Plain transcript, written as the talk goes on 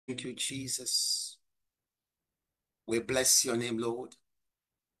you, Jesus. We bless your name, Lord.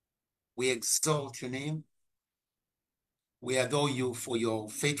 We exalt your name. We adore you for your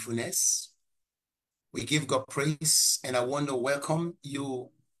faithfulness. We give God praise, and I want to welcome you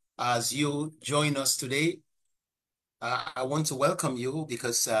as you join us today. I want to welcome you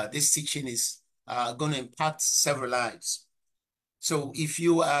because this teaching is going to impact several lives. So if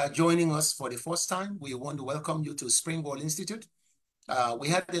you are joining us for the first time, we want to welcome you to Springboard Institute. We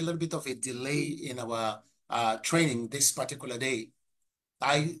had a little bit of a delay in our training this particular day.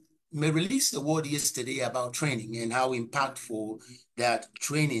 I may release the word yesterday about training and how impactful that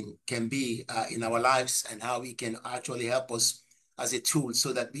training can be in our lives and how it can actually help us as a tool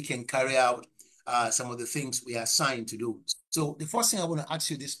so that we can carry out some of the things we are assigned to do. So the first thing I want to ask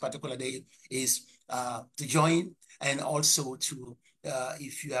you this particular day is to join, and also to,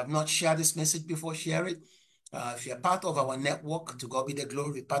 if you have not shared this message before, share it. If you're part of our network, to God be the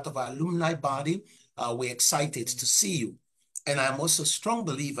glory, part of our alumni body, we're excited to see you. And I'm also a strong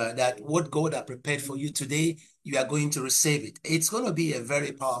believer that what God has prepared for you today, you are going to receive it. It's going to be a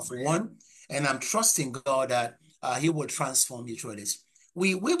very powerful one. And I'm trusting God that he will transform you through this.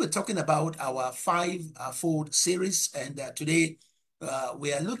 We will be talking about our five-fold series. And today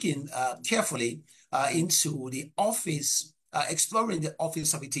we are looking carefully into the office, exploring the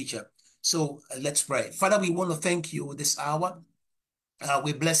office of a teacher. So let's pray. Father, we want to thank you this hour.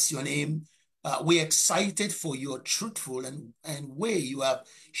 We bless your name. We're excited for your truthful and way you have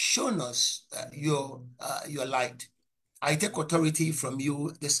shown us your light. I take authority from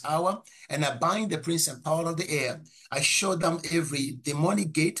you this hour, and I bind the prince and power of the air. I shut down every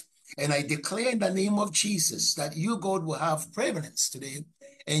demonic gate, and I declare in the name of Jesus that you, God, will have preeminence today,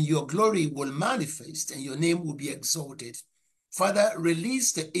 and your glory will manifest, and your name will be exalted. Father,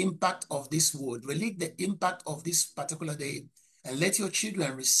 release the impact of this word, release the impact of this particular day, and let your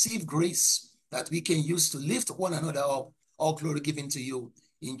children receive grace that we can use to lift one another up. All glory given to you.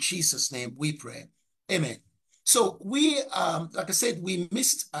 In Jesus' name we pray. Amen. So we, like I said, we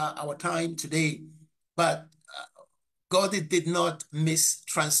missed our time today, but God did not miss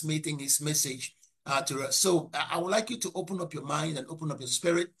transmitting his message to us. So I would like you to open up your mind and open up your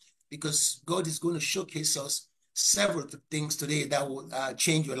spirit, because God is going to showcase us several things today that will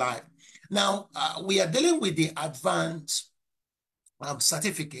change your life. Now, we are dealing with the advanced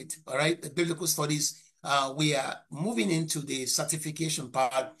certificate, all right, the biblical studies. We are moving into the certification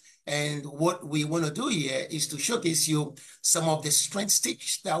part. And what we want to do here is to showcase you some of the strength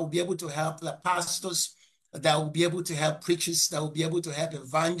sticks that will be able to help the pastors, that will be able to help preachers, that will be able to help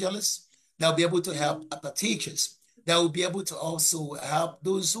evangelists, that will be able to help teachers, that will be able to also help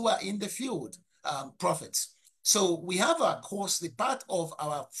those who are in the field, prophets. So we have a course, the part of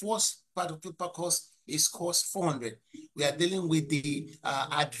our first part of the course is course 400. We are dealing with the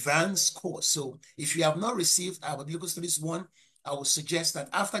advanced course. So if you have not received our Biblical Studies 1, I would suggest that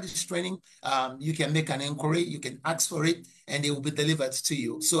after this training, you can make an inquiry, you can ask for it, and it will be delivered to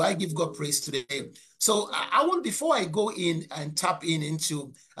you. So I give God praise today. So I want, before I go in and tap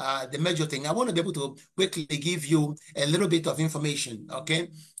into the major thing, I want to be able to quickly give you a little bit of information, okay?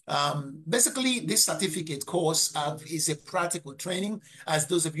 Basically, this certificate course is a practical training. As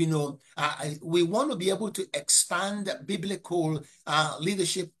those of you know, we want to be able to expand biblical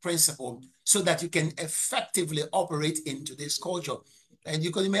leadership principle so that you can effectively operate into this culture. And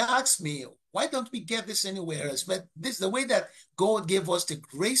you may ask me, why don't we get this anywhere else? But this, the way that God gave us the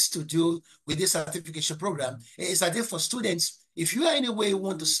grace to do with this certification program, is that for students, if you are in any way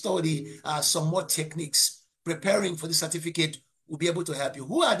want to study some more techniques, preparing for the certificate will be able to help you.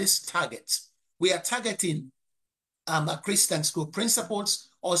 Who are these targets? We are targeting Christian school principals,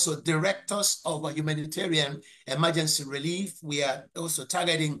 also directors of humanitarian emergency relief. We are also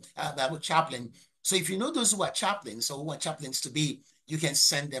targeting chaplain. So if you know those who are chaplains or who want chaplains to be, you can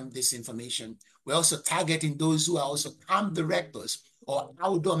send them this information. We're also targeting those who are also camp directors or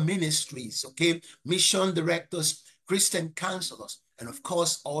outdoor ministries, okay? Mission directors, Christian counselors, and of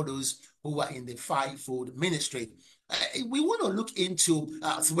course, all those who are in the fivefold ministry. We want to look into,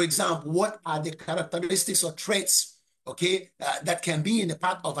 for example, what are the characteristics or traits, okay, that can be in the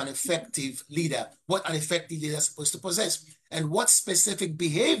part of an effective leader. What an effective leader is supposed to possess, and what specific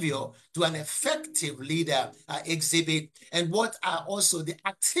behavior do an effective leader exhibit, and what are also the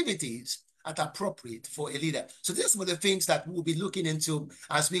activities that are appropriate for a leader. So these are the things that we'll be looking into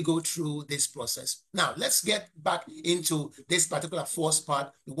as we go through this process. Now, let's get back into this particular first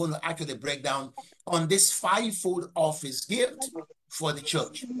part. We want to actually break down on this fivefold office gift. for the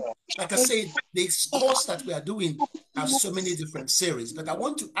church. Like I said, this course that we are doing have so many different series, but I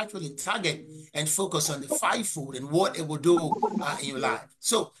want to actually target and focus on the fivefold and what it will do in your life.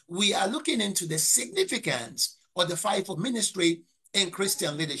 So we are looking into the significance of the fivefold ministry in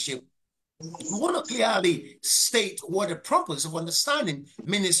Christian leadership. We want to clearly state what the purpose of understanding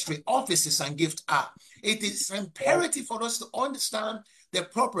ministry offices and gifts are. It is imperative for us to understand the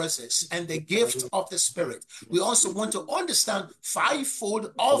purposes and the gift of the Spirit. We also want to understand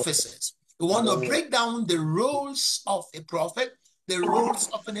fivefold offices. We want to break down the roles of a prophet, the roles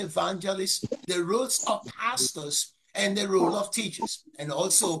of an evangelist, the roles of pastors, and the role of teachers. And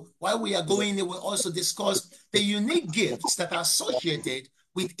also, while we are going, we'll also discuss the unique gifts that are associated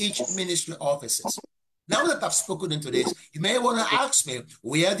with each ministry offices. Now that I've spoken into this, you may want to ask me,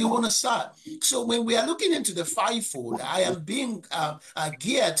 where do you want to start? So when we are looking into the fivefold, I am being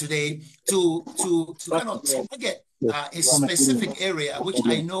geared today to kind of target a specific area, which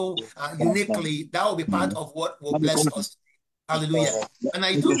I know uniquely that will be part of what will bless us. Hallelujah. And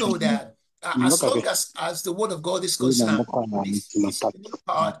I do know that as long as the word of God is concerned,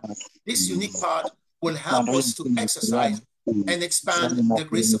 this unique part will help us to exercise and expand the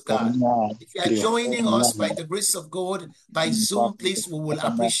grace of God. If you are joining us by the grace of God by Zoom, please, we will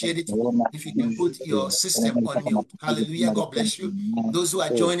appreciate it if you can put your system on mute. Hallelujah. God bless you. Those who are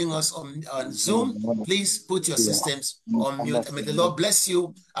joining us on Zoom, please put your systems on mute. And may the Lord bless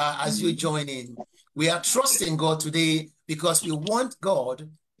you as you join in. We are trusting God today because we want God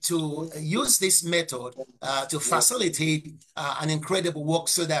to use this method to facilitate an incredible work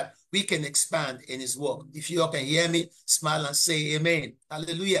so that we can expand in his work. If you all can hear me, smile and say amen.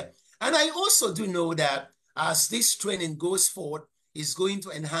 Hallelujah. And I also do know that as this training goes forward, it's going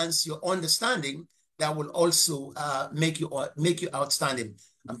to enhance your understanding that will also make you outstanding.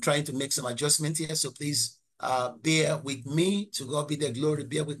 I'm trying to make some adjustments here, so please bear with me. To God be the glory.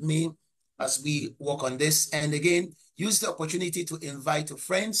 Bear with me as we work on this. And again, use the opportunity to invite your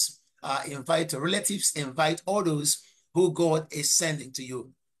friends, invite your relatives, invite all those who God is sending to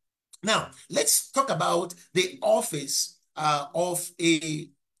you. Now, let's talk about the office of a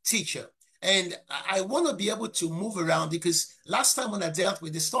teacher. And I want to be able to move around because last time when I dealt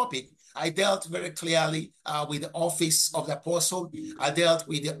with this topic, I dealt very clearly with the office of the apostle. I dealt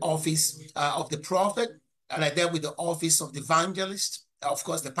with the office of the prophet, and I dealt with the office of the evangelist. Of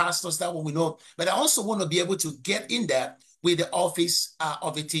course, the pastors, that one we know. But I also want to be able to get in there with the office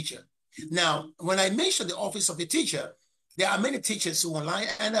of a teacher. Now, when I mention the office of a teacher, there are many teachers who are online,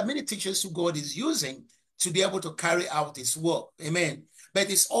 and there are many teachers who God is using to be able to carry out his work. Amen.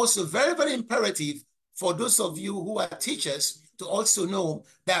 But it's also very, very imperative for those of you who are teachers to also know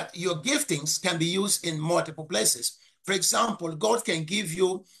that your giftings can be used in multiple places. For example, God can give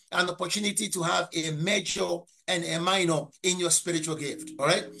you an opportunity to have a major and a minor in your spiritual gift. All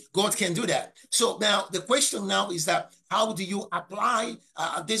right. God can do that. So now the question now is that how do you apply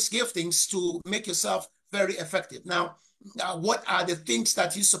these giftings to make yourself very effective? Now, what are the things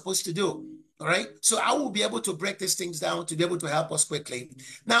that you're supposed to do? All right. So I will be able to break these things down to be able to help us quickly.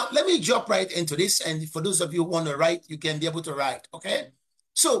 Now, let me jump right into this. And for those of you who want to write, you can be able to write. Okay.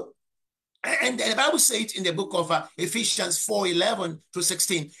 So, and the Bible says in the book of Ephesians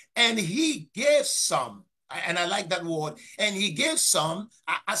 4:11-16, and he gave some, and I like that word, and he gave some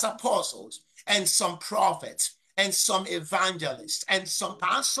as apostles, and some prophets, and some evangelists, and some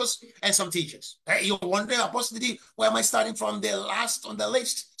pastors, and some teachers. You're wondering, Apostle D, where am I starting from? The last on the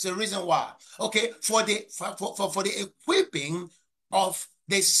list. It's the reason why. Okay, for the equipping of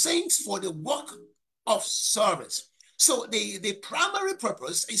the saints for the work of service. So the primary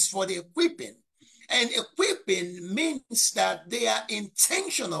purpose is for the equipping. And equipping means that they are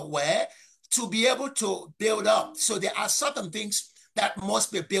intentional where to be able to build up. So there are certain things that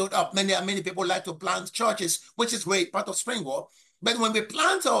must be built up. Many people like to plant churches, which is great, part of Springwall. But when we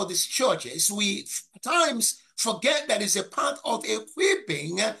plant all these churches, we at times forget that it's a part of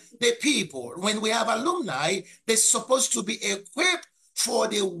equipping the people. When we have alumni, they're supposed to be equipped for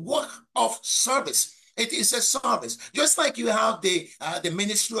the work of service. It is a service. Just like you have the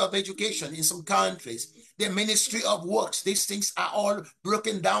Ministry of Education in some countries, the Ministry of Works. These things are all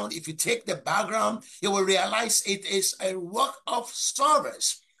broken down. If you take the background, you will realize it is a work of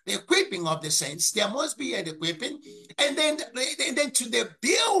service. The equipping of the saints, there must be an equipping, and then to the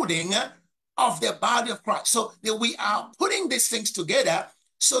building of the body of Christ. So we are putting these things together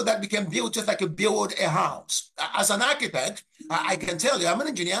so that we can build, just like you build a house. As an architect, I can tell you, I'm an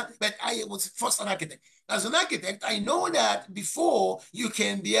engineer, but I was first an architect. As an architect, I know that before you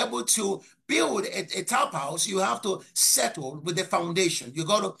can be able to build a top house, you have to settle with the foundation. You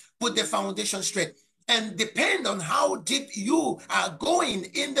got to put the foundation straight. And depend on how deep you are going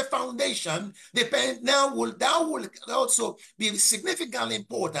in the foundation, that will also be significantly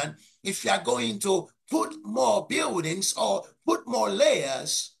important if you are going to put more buildings or put more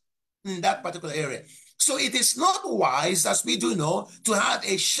layers in that particular area. So it is not wise, as we do know, to have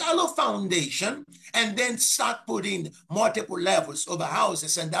a shallow foundation and then start putting multiple levels over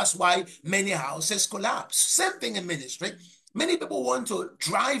houses. And that's why many houses collapse. Same thing in ministry. Many people want to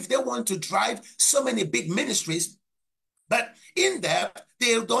drive so many big ministries, but in that,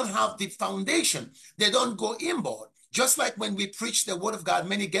 they don't have the foundation. They don't go inboard. Just like when we preach the word of God,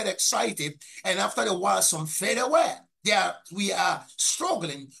 many get excited, and after a while, some fade away. We are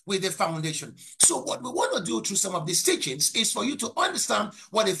struggling with the foundation. So what we want to do through some of these teachings is for you to understand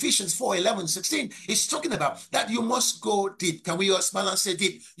what Ephesians 4:11-16 is talking about, that you must go deep. Can we all smile and say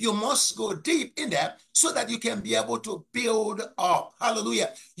deep? You must go deep in there so that you can be able to build up.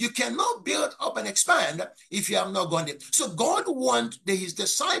 Hallelujah. You cannot build up and expand if you have not gone deep. So God wants his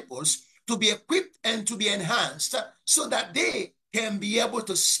disciples to be equipped and to be enhanced so that they can be able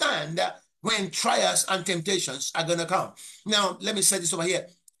to stand when trials and temptations are going to come. Now, let me say this over here.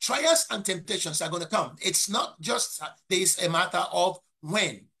 Trials and temptations are going to come. It's not just this a matter of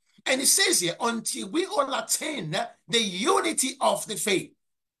when. And it says here, until we all attain the unity of the faith.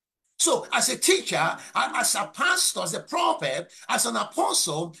 So as a teacher, as a pastor, as a prophet, as an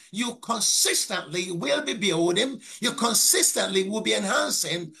apostle, you consistently will be building, you consistently will be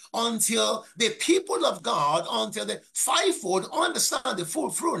enhancing until the people of God, until the fivefold understand the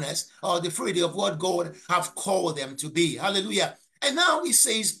fullness or the freedom of what God have called them to be. Hallelujah. And now he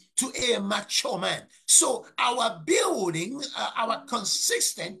says, to a mature man. So our building, our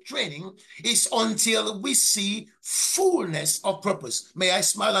consistent training is until we see fullness of purpose. May I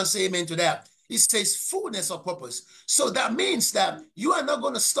smile and say amen to that? It says fullness of purpose. So that means that you are not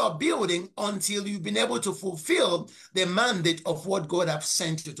going to start building until you've been able to fulfill the mandate of what God has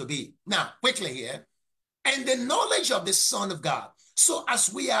sent you to be. Now, quickly here, and the knowledge of the Son of God. So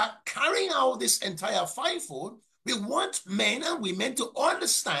as we are carrying out this entire fivefold, we want men and women to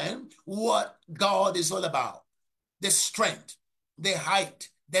understand what God is all about. The strength, the height,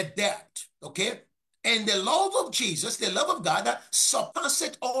 the depth, okay? And the love of Jesus, the love of God that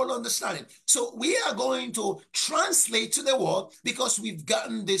surpasses all understanding. So we are going to translate to the world because we've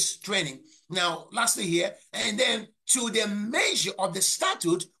gotten this training. Now, lastly here, and then to the measure of the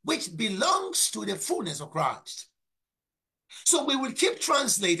statute which belongs to the fullness of Christ. So we will keep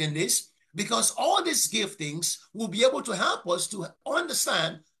translating this because all these giftings will be able to help us to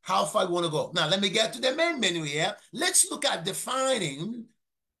understand how far we want to go. Now, let me get to the main menu here. Let's look at defining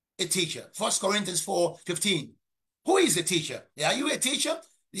a teacher. 1 Corinthians 4:15. Who is a teacher? Are you a teacher?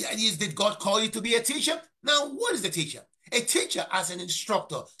 Did God call you to be a teacher? Now, what is the teacher? A teacher as an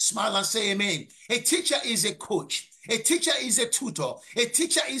instructor. Smile and say amen. A teacher is a coach. A teacher is a tutor. A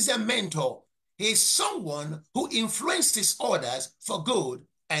teacher is a mentor. He is someone who influences others for good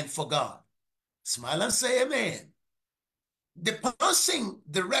and for God. Smile and say amen. The person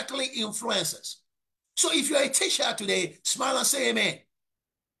directly influences. So if you're a teacher today, smile and say amen.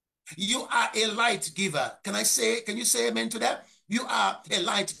 You are a light giver. Can you say amen to that? You are a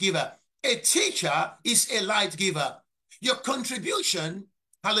light giver. A teacher is a light giver. Your contribution,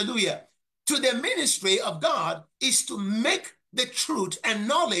 hallelujah, to the ministry of God is to make the truth and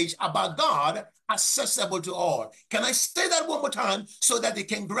knowledge about God accessible to all. Can I say that one more time so that they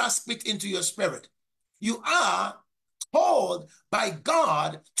can grasp it into your spirit? You are called by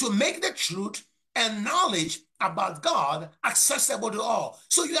God to make the truth and knowledge about God accessible to all.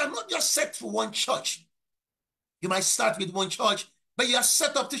 So you are not just set for one church. You might start with one church, but you are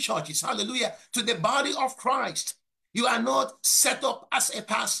set up to churches, hallelujah, to the body of Christ. You are not set up as a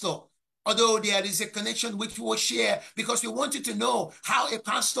pastor, although there is a connection which we will share because we want you to know how a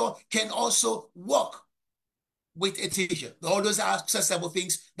pastor can also work with a teacher. All those are accessible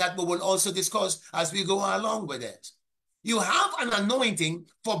things that we will also discuss as we go along with it. You have an anointing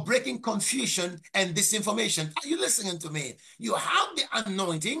for breaking confusion and disinformation. Are you listening to me? You have the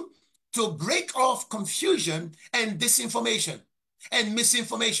anointing to break off confusion and disinformation and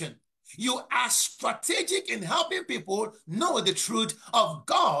misinformation. You are strategic in helping people know the truth of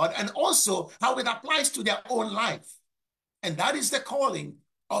God and also how it applies to their own life. And that is the calling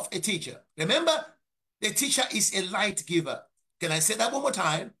of a teacher. Remember, the teacher is a light giver. Can I say that one more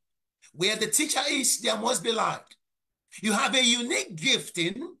time? Where the teacher is, there must be light. You have a unique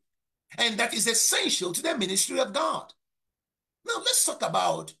gifting, and that is essential to the ministry of God. Now, let's talk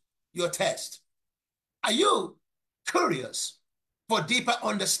about your test. Are you curious for deeper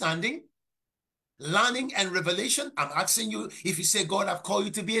understanding, learning, and revelation? I'm asking you if you say, God, I've called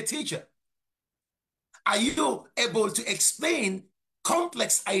you to be a teacher. Are you able to explain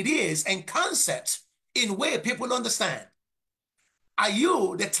complex ideas and concepts in a way people understand? Are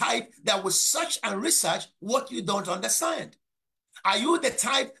you the type that will search and research what you don't understand? Are you the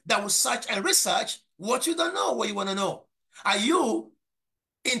type that will search and research what you don't know, what you want to know? Are you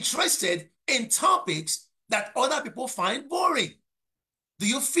interested in topics that other people find boring? Do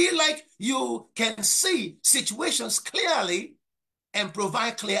you feel like you can see situations clearly and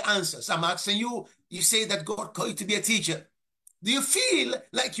provide clear answers? I'm asking you, you say that God called you to be a teacher. Do you feel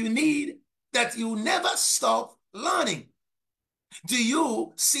like you never stop learning? Do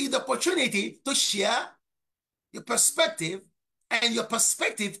you see the opportunity to share your perspective and your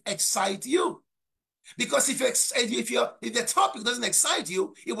perspective excites you? Because if the topic doesn't excite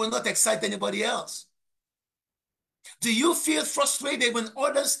you, it will not excite anybody else. Do you feel frustrated when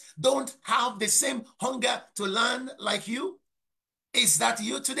others don't have the same hunger to learn like you? Is that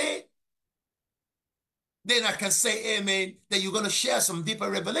you today? Then I can say amen, that you're going to share some deeper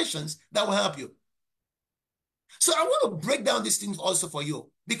revelations that will help you. So I want to break down these things also for you,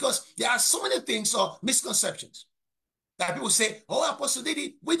 because there are so many things or misconceptions that people say, oh, Apostle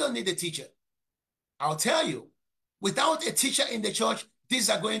Didi, we don't need a teacher. I'll tell you, without a teacher in the church, these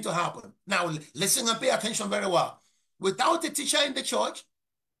are going to happen. Now, listen and pay attention very well. Without a teacher in the church,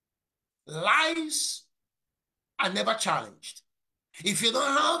 lives are never challenged. If you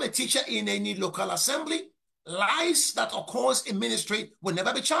don't have a teacher in any local assembly, lives that occurs in ministry will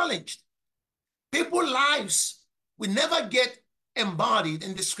never be challenged. People's lives will never get embodied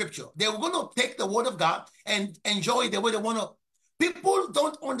in the scripture. They're going to take the word of God and enjoy the way they want to. People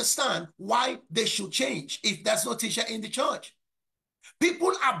don't understand why they should change if there's no teacher in the church.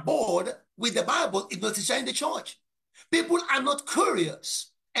 People are bored with the Bible if no teacher in the church. People are not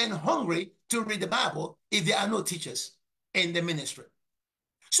curious and hungry to read the Bible if there are no teachers in the ministry.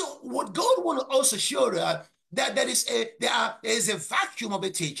 So what God wants to also show that there is a vacuum of the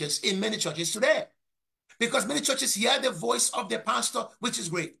teachers in many churches today, because many churches hear the voice of the pastor, which is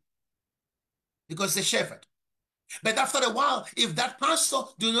great, because the shepherd. But after a while, if that pastor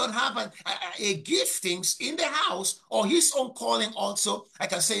do not have a giftings in the house or his own calling also, I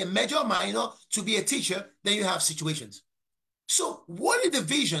can say a major or minor to be a teacher, then you have situations. So what is the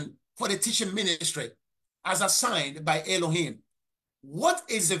vision for the teaching ministry as assigned by Elohim? What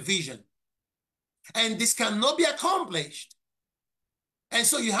is the vision? And this cannot be accomplished. And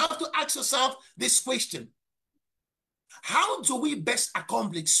so you have to ask yourself this question: how do we best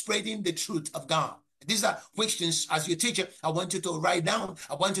accomplish spreading the truth of God? These are questions, as your teacher, I want you to write down.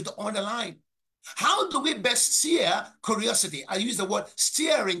 I want you to underline. How do we best steer curiosity? I use the word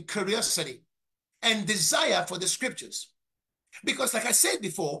steering curiosity and desire for the scriptures. Because like I said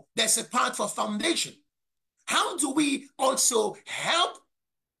before, there's a part for foundation. How do we also help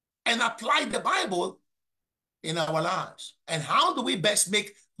and apply the Bible in our lives? And how do we best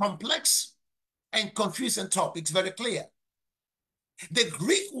make complex and confusing topics very clear? The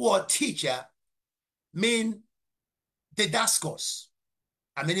Greek word teacher means didaskos.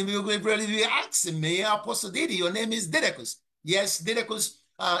 I mean, if you're asking me, Apostle Didi, your name is Didacus. Yes, Didacus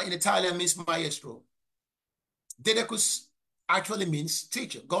in Italian means maestro. Didacus actually means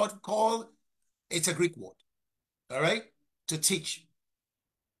teacher. God called, it's a Greek word, all right, to teach,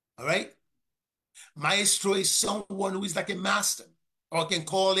 all right? Maestro is someone who is like a master, or can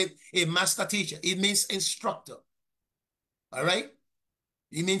call it a master teacher. It means instructor, all right?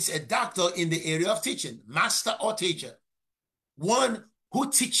 It means a doctor in the area of teaching, master or teacher. One who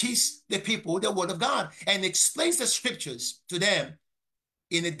teaches the people the word of God and explains the scriptures to them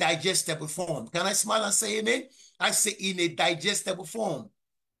in a digestible form. Can I smile and say amen? I say in a digestible form.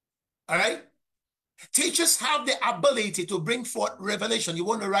 All right? Teachers have the ability to bring forth revelation. You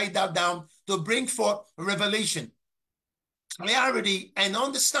want to write that down, to bring forth revelation, clarity, and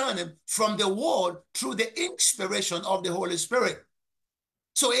understanding from the word through the inspiration of the Holy Spirit.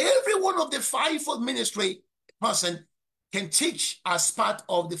 So every one of the fivefold ministry person can teach as part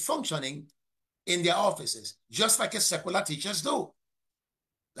of the functioning in their offices, just like a secular teachers do.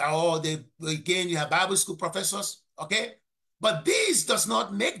 Or again, you have Bible school professors, okay? But this does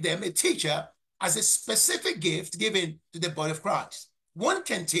not make them a teacher as a specific gift given to the body of Christ. One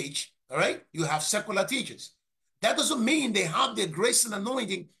can teach, all right? You have secular teachers. That doesn't mean they have the grace and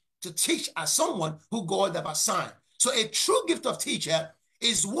anointing to teach as someone who God have assigned. So a true gift of teacher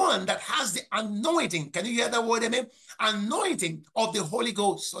is one that has the anointing. Can you hear that word, amen? Anointing of the Holy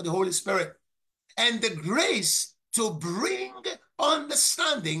Ghost or the Holy Spirit, and the grace to bring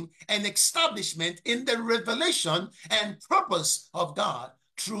understanding and establishment in the revelation and purpose of God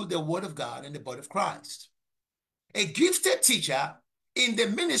through the word of God and the body of Christ. A gifted teacher in the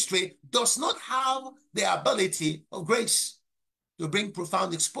ministry does not have the ability of grace to bring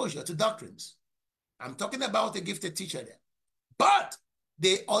profound exposure to doctrines. I'm talking about a gifted teacher there. But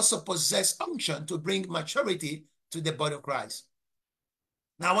they also possess unction to bring maturity to the body of Christ.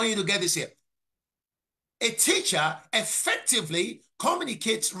 Now, I want you to get this here. A teacher effectively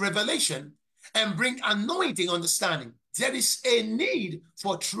communicates revelation and bring anointing understanding. There is a need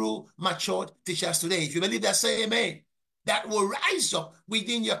for true matured teachers today. If you believe that, say amen. That will rise up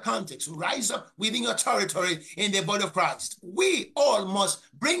within your context, rise up within your territory in the body of Christ. We all must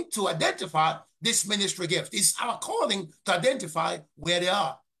bring to identify this ministry gift. It's our calling to identify where they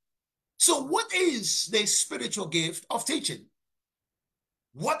are. So what is the spiritual gift of teaching?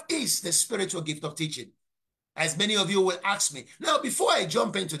 What is the spiritual gift of teaching? As many of you will ask me. Now, before I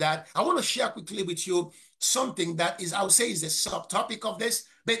jump into that, I want to share quickly with you something that is, I would say, is the subtopic of this,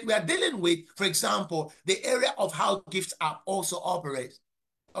 but we are dealing with, for example, the area of how gifts are also operate.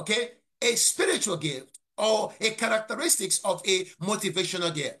 Okay? A spiritual gift or a characteristics of a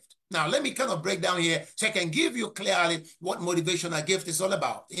motivational gift. Now, let me kind of break down here so I can give you clearly what motivational gift is all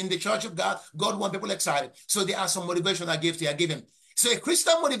about. In the Church of God, God wants people excited. So there are some motivational gifts He has given. So a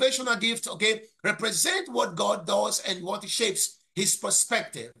Christian motivational gift, okay, represent what God does and what shapes His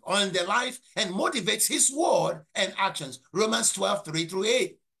perspective on their life and motivates His word and actions. Romans 12,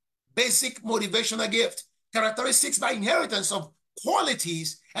 3-8. Basic motivational gift. Characteristics by inheritance of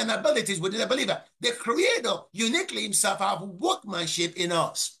qualities and abilities within a believer. The Creator uniquely Himself have workmanship in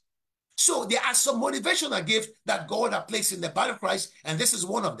us. So there are some motivational gifts that God has placed in the body of Christ, and this is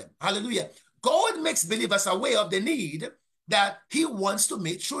one of them. Hallelujah. God makes believers aware of the need that He wants to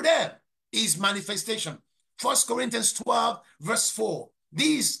meet through them. His manifestation. 1 Corinthians 12, verse 4.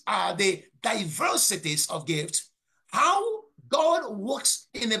 These are the diversities of gifts. How God works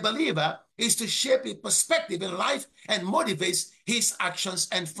in a believer is to shape a perspective in life and motivates his actions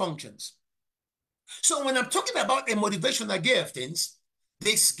and functions. So when I'm talking about a motivational giftings,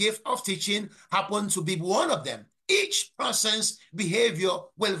 this gift of teaching happens to be one of them. Each person's behavior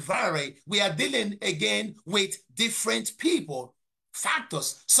will vary. We are dealing again with different people,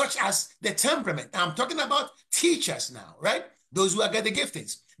 factors such as the temperament. I'm talking about teachers now, right? Those who are getting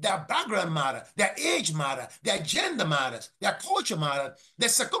giftings. Their background matter, their age matter, their gender matters, their culture matter, the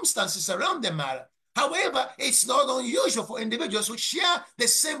circumstances around them matter. However, it's not unusual for individuals who share the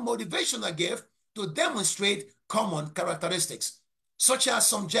same motivational gift to demonstrate common characteristics, such as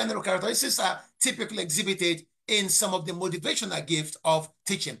some general characteristics are typically exhibited in some of the motivational gift of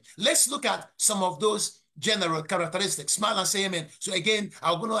teaching. Let's look at some of those general characteristics. Smile and say amen. So again,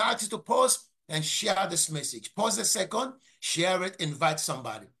 I'm going to ask you to pause and share this message. Pause a second, share it, invite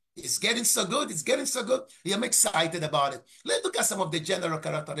somebody. It's getting so good. It's getting so good. I'm excited about it. Let's look at some of the general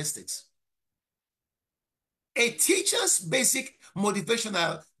characteristics. A teacher's basic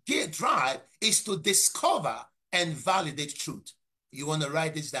motivational drive is to discover and validate truth. You want to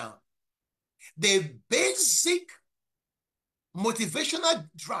write this down. The basic motivational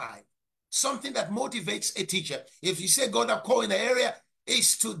drive, something that motivates a teacher. If you say God have called in the area,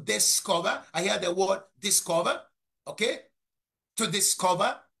 is to discover. I hear the word discover, okay? To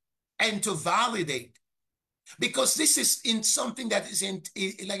discover and to validate. Because this is in something that is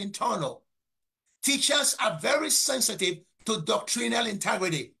like internal. Teachers are very sensitive to doctrinal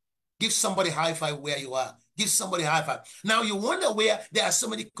integrity. Give somebody a high five where you are. Give somebody a high five. Now you wonder where there are so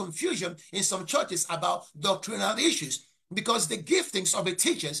many confusion in some churches about doctrinal issues, because the giftings of the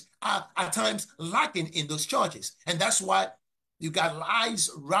teachers are at times lacking in those churches. And that's why you got lies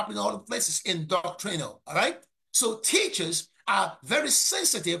wrapping all the places in doctrinal, all right? So teachers are very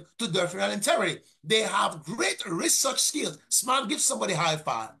sensitive to doctrinal integrity. They have great research skills. Smile, give somebody a high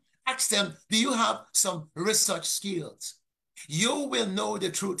five. Ask them, do you have some research skills? You will know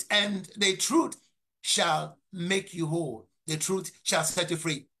the truth, and the truth shall make you whole. The truth shall set you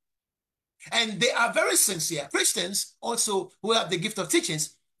free. And they are very sincere. Christians also who have the gift of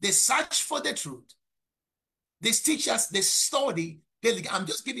teachings, they search for the truth. These teachers, they study diligently. I'm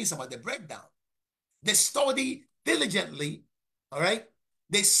just giving some of the breakdown. They study diligently, all right?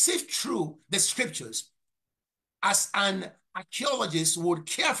 They sift through the scriptures as an archaeologists would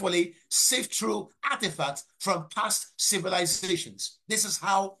carefully sift through artifacts from past civilizations. This is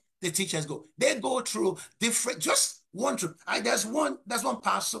how the teachers go. They go through different, just one truth. There's one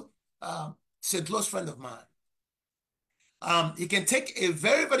pastor, he's a close friend of mine. He can take a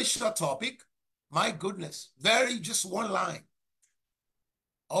very, very short topic. My goodness, just one line.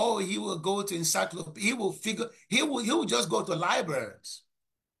 Oh, he will go to encyclopedia. He will just go to libraries.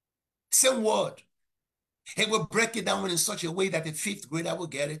 Same word. He will break it down in such a way that a fifth grader will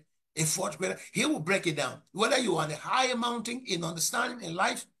get it. A fourth grader, he will break it down. Whether you are on a higher mountain in understanding in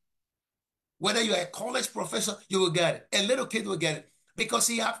life, whether you are a college professor, you will get it. A little kid will get it because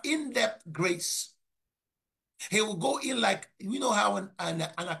he have in-depth grace. He will go in like, you know how an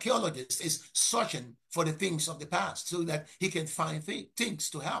archaeologist is searching for the things of the past so that he can find things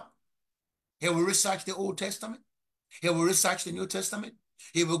to help. He will research the Old Testament. He will research the New Testament.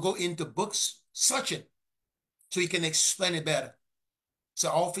 He will go into books, searching, so he can explain it better. It's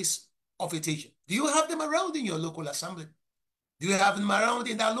the office of a teacher. Do you have them around in your local assembly? Do you have them around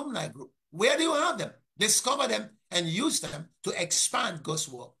in the alumni group? Where do you have them? Discover them and use them to expand God's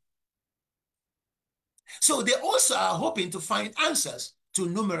work. So they also are hoping to find answers to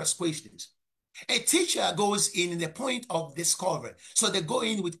numerous questions. A teacher goes in the point of discovery. So they go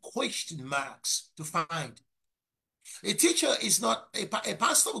in with question marks to find. A teacher is not, a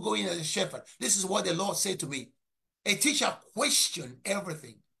pastor will go in as a shepherd. This is what the Lord said to me. A teacher questions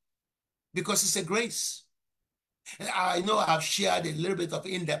everything because it's a grace. I know I've shared a little bit of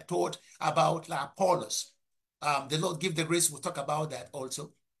in-depth thought about Apollos. The Lord give the grace, we'll talk about that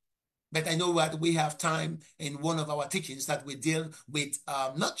also. But I know that we have time in one of our teachings that we deal with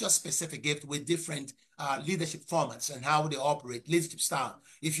not just specific gift, with different leadership formats and how they operate, leadership style.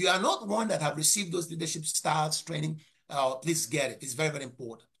 If you are not one that have received those leadership styles training, please get it. It's very, very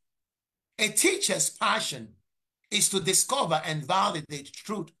important. A teacher's passion is to discover and validate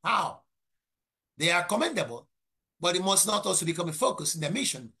truth. How? They are commendable, but it must not also become a focus in their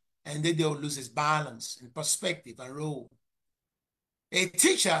mission, and then they'll lose its balance and perspective and role. A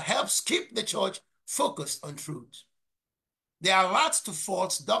teacher helps keep the church focused on truth. They are alert to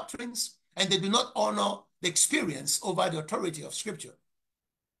false doctrines, and they do not honor the experience over the authority of Scripture.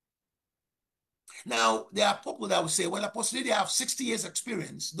 Now, there are people that will say, well, Apostle, they have 60 years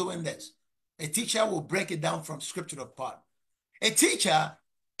experience doing this. A teacher will break it down from Scripture apart. A teacher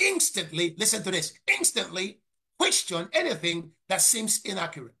instantly, listen to this, instantly question anything that seems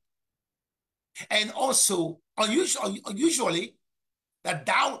inaccurate. And also, usually, that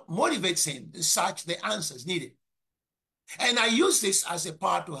doubt motivates him to search the answers needed. And I use this as a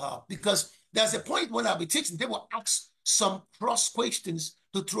part to help because there's a point when I'll be teaching, they will ask some cross questions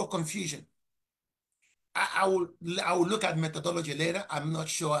to throw confusion. I will look at methodology later. I'm not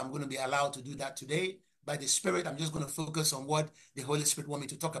sure I'm going to be allowed to do that today. By the Spirit, I'm just going to focus on what the Holy Spirit wants me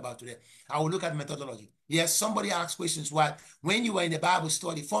to talk about today. I will look at methodology. Yes, somebody asks questions. Why? When you are in the Bible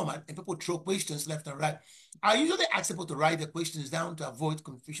study format and people throw questions left and right, I usually ask people to write the questions down to avoid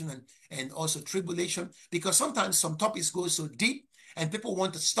confusion and also tribulation, because sometimes some topics go so deep and people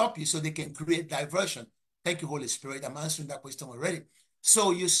want to stop you so they can create diversion. Thank you, Holy Spirit. I'm answering that question already. So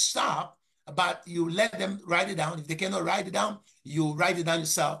you stop, but you let them write it down. If they cannot write it down, you write it down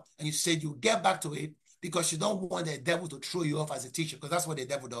yourself and you say you get back to it, because you don't want the devil to throw you off as a teacher, because that's what the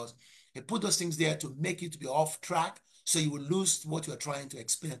devil does. He put those things there to make you to be off track, so you will lose what you're trying to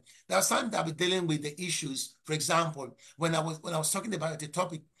explain. There are times I'll be dealing with the issues. For example, when I was talking about the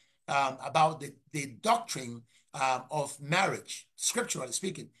topic about the doctrine of marriage, scripturally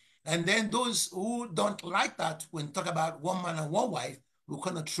speaking, and then those who don't like that, when talk about one man and one wife, will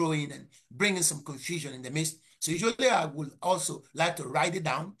kind of throw in and bring in some confusion in the midst. So usually I will also like to write it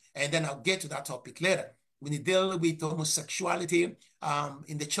down, and then I'll get to that topic later. When you deal with homosexuality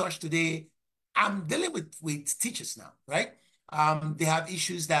in the church today, I'm dealing with teachers now, right? They have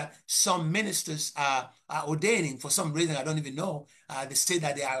issues that some ministers are ordaining for some reason I don't even know. They say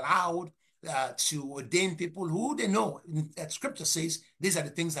that they are allowed to ordain people who they know that Scripture says these are the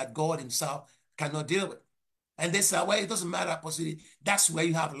things that God Himself cannot deal with. And they say, well, it doesn't matter, possibly. That's where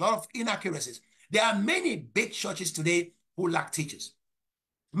you have a lot of inaccuracies. There are many big churches today who lack teachers.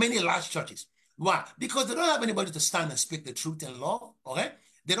 Many large churches. Why? Because they don't have anybody to stand and speak the truth in love, okay?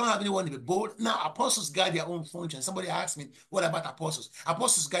 They don't have anyone to be bold. Now, apostles got their own function. Somebody asked me, what about apostles?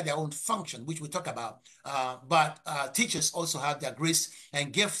 Apostles got their own function, which we talk about. But teachers also have their grace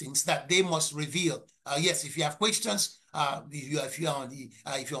and giftings that they must reveal. Yes, if you have questions, if you're on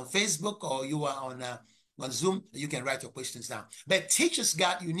Facebook or you are on Zoom, you can write your questions down. But teachers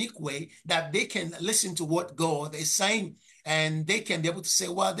got unique way that they can listen to what God is saying, and they can be able to say,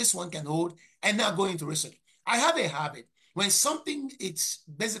 well, this one can hold, and now go into research. I have a habit. When something is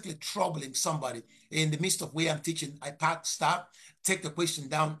basically troubling somebody in the midst of where I'm teaching, I stop, take the question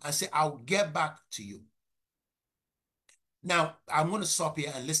down, and say, I'll get back to you. Now, I'm going to stop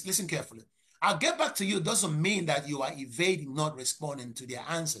here and listen carefully. I'll get back to you doesn't mean that you are evading, not responding to their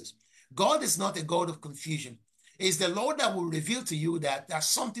answers. God is not a God of confusion. It's the Lord that will reveal to you that there's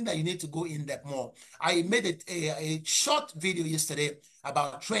something that you need to go in depth more. I made a short video yesterday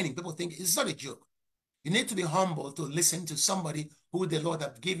about training. People think it's not a joke. You need to be humble to listen to somebody who the Lord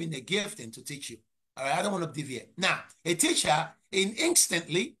have given a gift in to teach you. All right, I don't want to deviate. Now, a teacher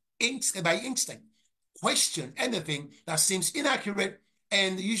by instinct, question anything that seems inaccurate,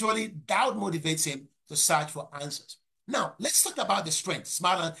 and usually doubt motivates him to search for answers. Now, let's talk about the strength.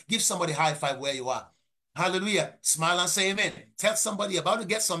 Smile and give somebody a high five where you are. Hallelujah. Smile and say amen. Tell somebody about to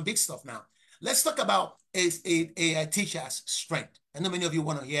get some big stuff now. Let's talk about a teacher's strength. I know many of you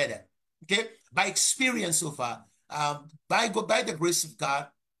want to hear that. Okay? By experience so far, by the grace of God,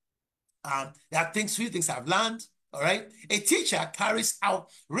 there are few things I've learned. All right? A teacher carries out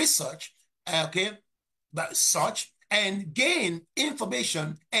research, okay, but such, and gain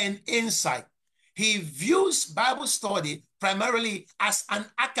information and insight. He views Bible study primarily as an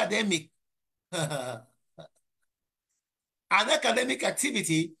academic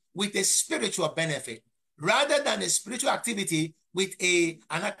activity with a spiritual benefit, rather than a spiritual activity with an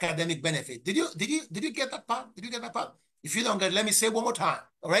academic benefit. Did you get that part? Did you get that part? If you don't get it, let me say it one more time.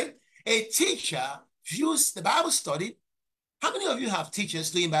 All right. A teacher views the Bible study. How many of you have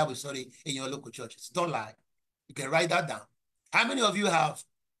teachers doing Bible study in your local churches? Don't lie. You can write that down. How many of you have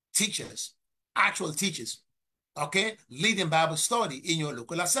teachers, actual teachers, okay, leading Bible study in your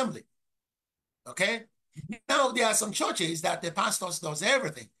local assembly? Okay. Now, there are some churches that the pastor does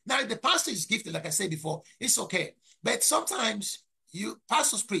everything. Now, if the pastor is gifted, like I said before, it's okay. But sometimes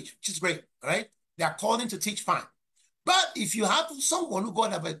pastors preach, which is great, right? They are called in to teach, fine. But if you have someone who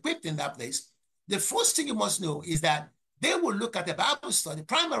God have equipped in that place, the first thing you must know is that they will look at the Bible study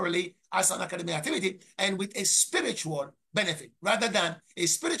primarily as an academic activity and with a spiritual benefit, rather than a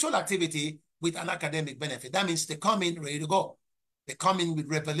spiritual activity with an academic benefit. That means they come in ready to go. They come in with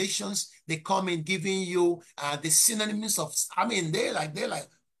revelations. They come in giving you the synonyms of, they're like,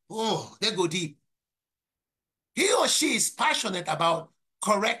 oh, they go deep. He or she is passionate about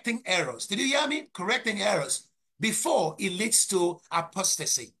correcting errors. Did you hear me? Correcting errors before it leads to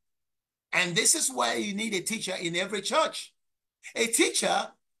apostasy. And this is why you need a teacher in every church. A teacher,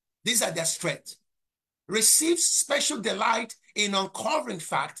 these are their strengths, receives special delight in uncovering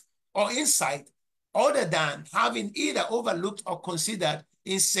fact or insight other than having either overlooked or considered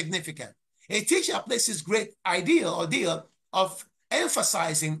insignificant. A teacher places great deal of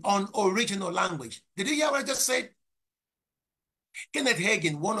emphasizing on original language. Did you hear what I just said? Kenneth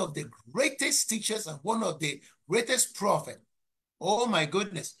Hagin, one of the greatest teachers and one of the greatest prophets. Oh my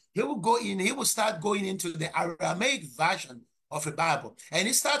goodness. He will start going into the Aramaic version of the Bible. And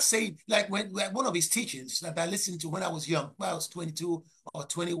he starts saying, like one of his teachings that I listened to when I was young, well, I was 22 or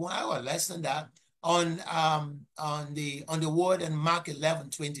 21 or less than that, on the word in Mark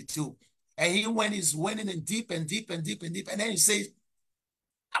 11:22. And he went in deep and deep and deep and deep. And then he says,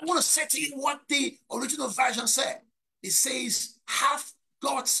 I want to say to you what the original version said. It says, have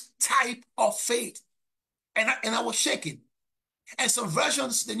God's type of faith. And I was shaking. And some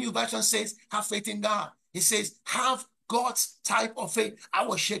versions, the new version says, have faith in God. It says, have God's type of faith. I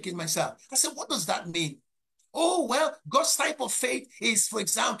was shaking myself. I said, what does that mean? Oh, well, God's type of faith is, for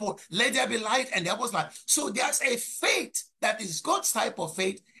example, let there be light, and there was light. So there's a faith that is God's type of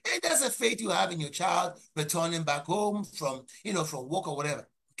faith, and there's a faith you have in your child returning back home from work or whatever,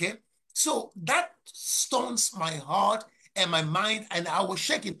 okay? So that stuns my heart and my mind, and I was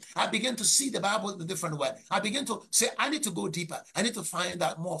shaking. I began to see the Bible in a different way. I began to say, I need to go deeper. I need to find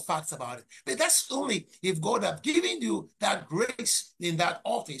out more facts about it. But that's only if God has given you that grace in that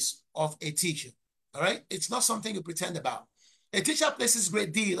office of a teacher. All right? It's not something you pretend about. A teacher places a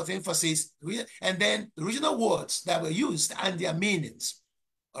great deal of emphasis, and then the original words that were used and their meanings.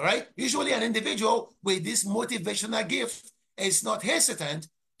 All right? Usually an individual with this motivational gift is not hesitant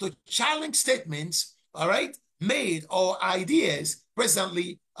to challenge statements, all right, made or ideas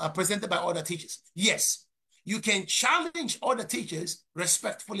presented by other teachers. Yes, you can challenge other teachers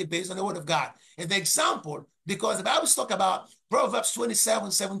respectfully based on the word of God. An example, because the Bible talks about Proverbs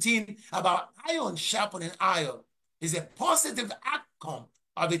 27:17 about iron sharpening iron, is a positive outcome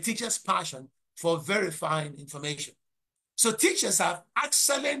of a teacher's passion for verifying information. So teachers have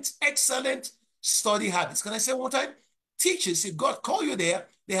excellent study habits. Can I say one more time? Teachers, if God called you there,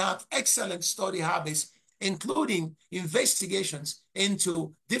 they have excellent study habits, including investigations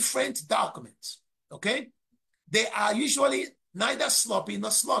into different documents, okay? They are usually neither sloppy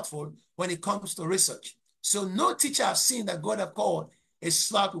nor slothful when it comes to research. So no teacher I've seen that God has called is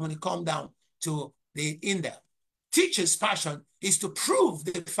sloppy when it comes down to the in-depth. Teachers' passion is to prove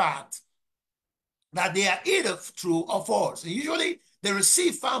the fact that they are either true or false. And usually they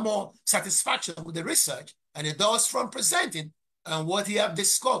receive far more satisfaction with the research and it does from presenting what he have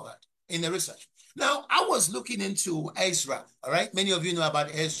discovered in the research. Now, I was looking into Ezra, all right? Many of you know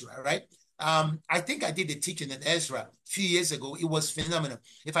about Ezra, right? I think I did a teaching in Ezra a few years ago. It was phenomenal.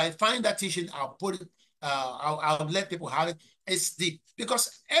 If I find that teaching, I'll put it, I'll let people have it. It's deep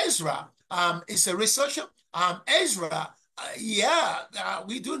because Ezra is a researcher. Ezra,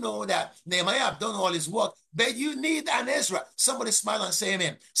 we do know that Nehemiah have done all his work, but you need an Ezra. Somebody smile and say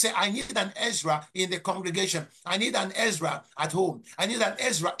amen. Say, I need an Ezra in the congregation. I need an Ezra at home. I need an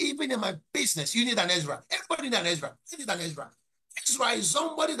Ezra even in my business. You need an Ezra. Everybody need an Ezra. You need an Ezra. Ezra is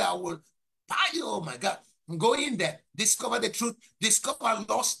somebody that will buy you. Oh my God. Go in there, discover the truth, discover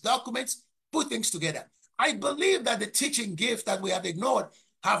lost documents, put things together. I believe that the teaching gift that we have ignored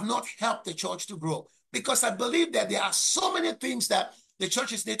have not helped the church to grow, because I believe that there are so many things that the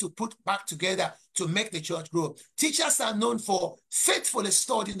churches need to put back together to make the church grow. Teachers are known for faithfully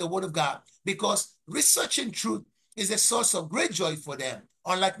studying the Word of God because researching truth is a source of great joy for them.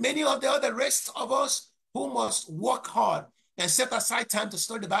 Unlike many of the other rest of us who must work hard and set aside time to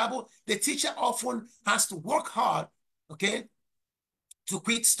study the Bible, the teacher often has to work hard, okay, to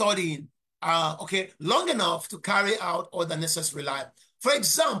quit studying, long enough to carry out all the necessary life. For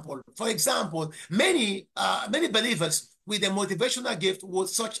example, many believers with a motivational gift would,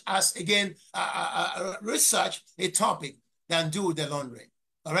 such as, again, research a topic than do the laundry.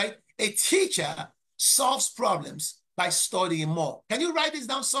 All right? A teacher solves problems by studying more. Can you write this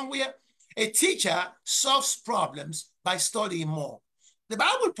down somewhere? A teacher solves problems by studying more. The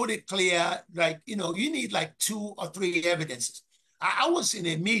Bible put it clear, like, you need like 2 or 3 evidences. I was in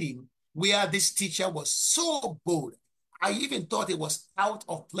a meeting where this teacher was so bold. I even thought it was out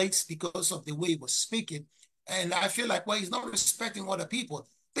of place because of the way he was speaking. And I feel like, well, he's not respecting other people.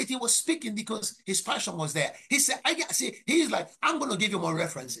 But he was speaking because his passion was there. He said, he's like, I'm going to give you more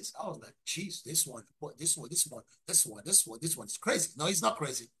references. I was like, geez, this one is crazy. No, he's not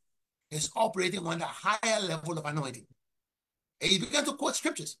crazy. He's operating on a higher level of anointing. And he began to quote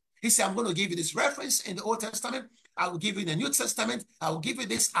scriptures. He said, I'm going to give you this reference in the Old Testament. I will give you the New Testament. I will give you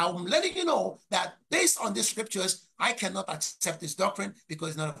this. I'm letting you know that based on these scriptures, I cannot accept this doctrine because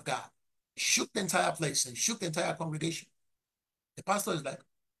it's not of God. Shook the entire place and shook the entire congregation. The pastor is like,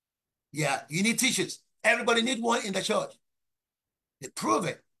 yeah, you need teachers. Everybody need one in the church. They prove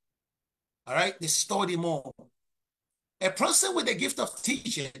it. All right? They study more. A person with the gift of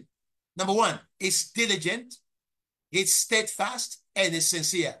teaching, number 1, is diligent, it's steadfast, and is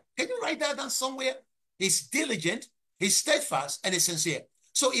sincere. Can you write that down somewhere? He's diligent, he's steadfast, and is sincere.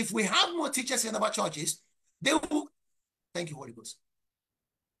 So if we have more teachers in our churches, they will, thank you, Holy Ghost.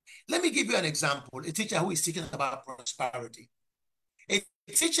 Let me give you an example. A teacher who is teaching about prosperity. A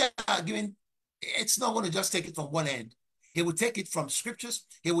teacher giving, it's not going to just take it from one end. He will take it from scriptures.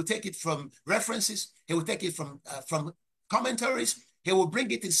 He will take it from references. He will take it from commentaries. He will bring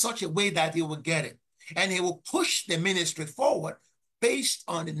it in such a way that you will get it. And he will push the ministry forward based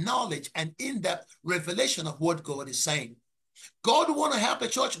on the knowledge and in-depth revelation of what God is saying. God want to help a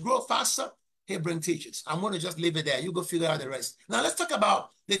church grow faster, he'll bring teachers. I'm going to just leave it there. You go figure out the rest. Now let's talk about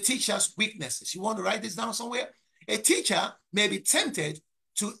the teacher's weaknesses. You want to write this down somewhere? A teacher may be tempted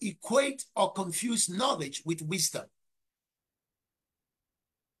to equate or confuse knowledge with wisdom.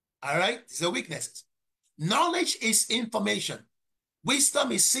 All right? These are weaknesses. Knowledge is information.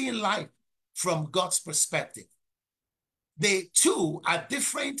 Wisdom is seeing life from God's perspective. The two are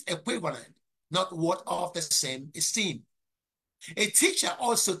different equivalent, not what of the same esteem. A teacher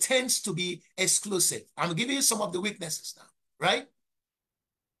also tends to be exclusive. I'm giving you some of the weaknesses now, right?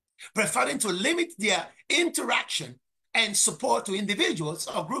 Preferring to limit their interaction and support to individuals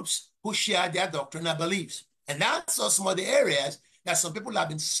or groups who share their doctrinal beliefs. And that's also some of the areas that some people have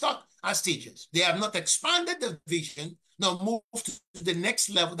been stuck as teachers. They have not expanded the vision, nor moved to the next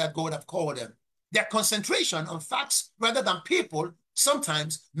level that God have called them. Their concentration on facts rather than people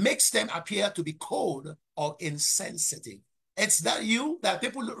sometimes makes them appear to be cold or insensitive. It's that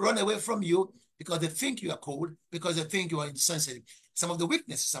people run away from you because they think you are cold, because they think you are insensitive. Some of the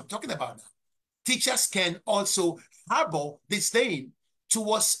weaknesses I'm talking about now. Teachers can also harbor disdain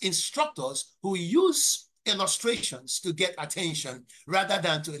towards instructors who use illustrations to get attention rather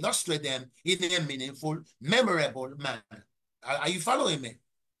than to illustrate them in a meaningful, memorable manner. Are you following me?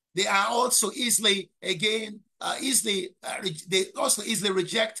 They are also easily reject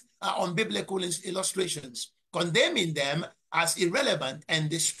unbiblical illustrations, condemning them as irrelevant and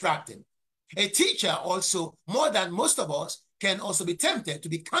distracting. A teacher also, more than most of us, can also be tempted to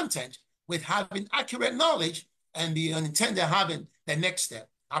be content with having accurate knowledge and be unintended having the next step,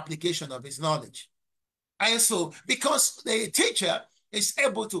 application of his knowledge. And so, because the teacher is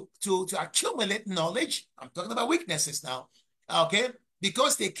able to accumulate knowledge, I'm talking about weaknesses now, okay?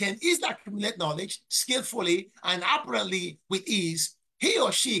 Because they can easily accumulate knowledge skillfully and apparently with ease, he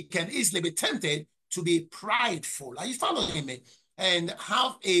or she can easily be tempted to be prideful. Are you following me? And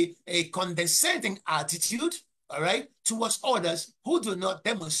have a condescending attitude, all right, towards others who do not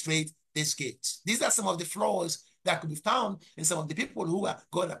demonstrate these gifts. These are some of the flaws that could be found in some of the people who are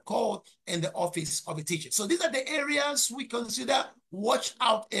God have called in the office of a teacher. So these are the areas we consider watch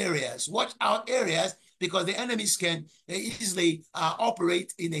out areas. Watch out areas because the enemies can easily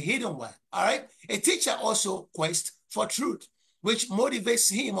operate in a hidden way. All right. A teacher also quests for truth, which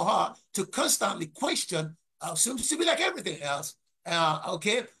motivates him or her to constantly question, seems to be like everything else,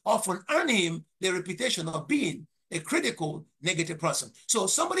 okay, often earn him the reputation of being a critical, negative person. So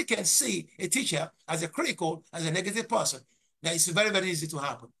somebody can see a teacher as a critical, as a negative person. Now it's very, very easy to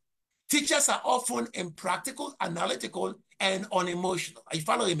happen. Teachers are often impractical, analytical, and unemotional. Are you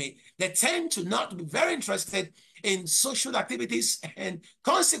following me? They tend to not be very interested in social activities and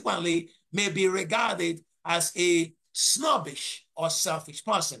consequently may be regarded as a snobbish or selfish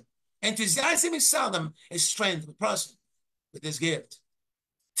person. Enthusiasm is seldom a strength of a person with this gift.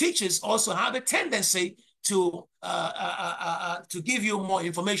 Teachers also have a tendency to give you more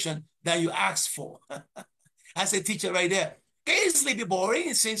information than you asked for. As a teacher right there. Can easily be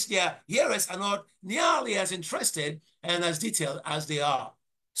boring since their hearers are not nearly as interested and as detailed as they are.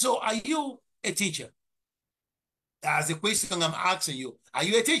 So are you a teacher? That's the question I'm asking you. Are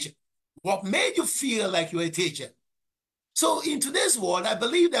you a teacher? What made you feel like you're a teacher? So in today's world, I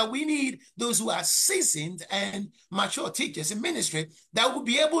believe that we need those who are seasoned and mature teachers in ministry that will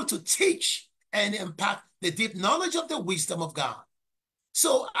be able to teach and impact the deep knowledge of the wisdom of God.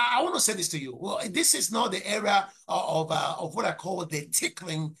 So I want to say this to you. Well, this is not the era of what I call the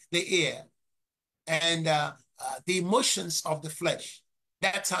tickling the ear and the emotions of the flesh.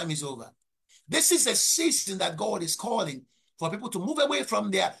 That time is over. This is a season that God is calling for people to move away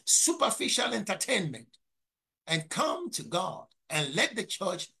from their superficial entertainment and come to God and let the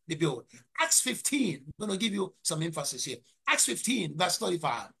church be built. Acts 15, I'm going to give you some emphasis here. Acts 15, verse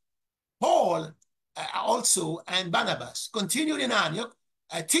 35. Paul also and Barnabas continued in Antioch,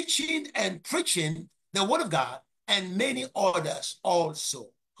 teaching and preaching the word of God, and many others also.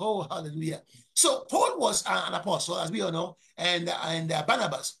 Oh, hallelujah. So Paul was an apostle, as we all know, and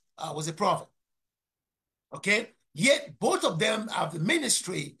Barnabas was a prophet. Okay? Yet both of them have the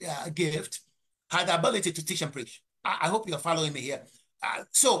ministry gift, had the ability to teach and preach. I hope you're following me here.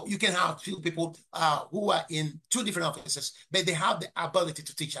 So you can have two people who are in two different offices, but they have the ability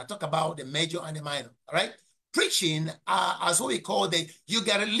to teach. I talk about the major and the minor, all right? Preaching, as what we call the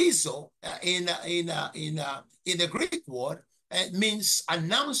euangelizo in the Greek word, means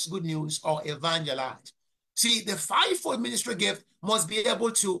announce good news or evangelize. See, the fivefold ministry gift must be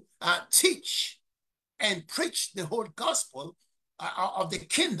able to teach and preach the whole gospel of the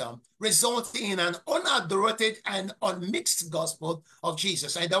kingdom, resulting in an unadulterated and unmixed gospel of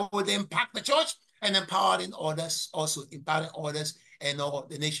Jesus. And that would impact the church and empowering others, also empowering others and all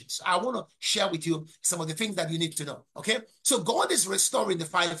the nations. I want to share with you some of the things that you need to know, okay? So God is restoring the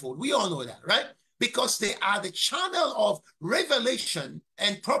fivefold. We all know that, right? Because they are the channel of revelation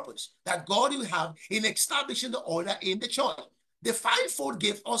and purpose that God will have in establishing the order in the church. The fivefold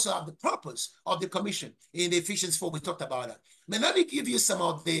gift also have the purpose of the commission. In the Ephesians 4, we talked about that. Now, let me give you some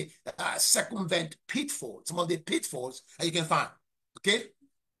of the circumvent pitfalls, some of the pitfalls that you can find, okay?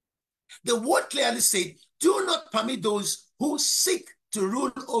 The word clearly said, do not permit those who seek to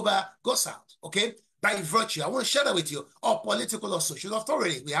rule over God's house, okay? By virtue, I want to share that with you, of political or social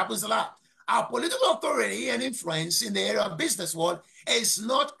authority. It happens a lot. Our political authority and influence in the area of business world is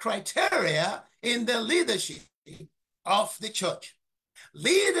not criteria in the leadership of the church.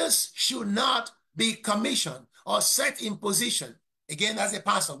 Leaders should not be commissioned or set in position. Again, as a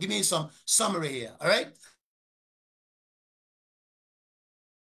pastor, give me some summary here, all right?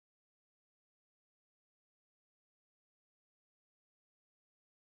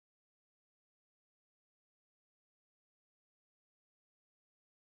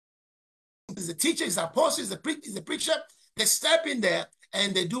 The teacher, is the apostle, is the preacher. They step in there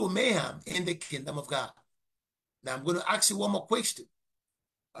and they do mayhem in the kingdom of God. Now, I'm going to ask you one more question.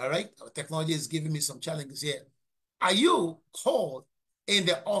 All right? Our technology is giving me some challenges here. Are you called in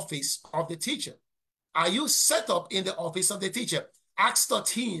the office of the teacher? Are you set up in the office of the teacher? Acts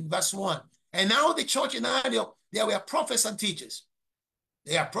 13, verse 1. And now the church in Antioch, there were prophets and teachers.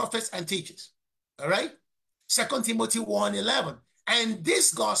 They are prophets and teachers. All right? 2 Timothy 1:11. And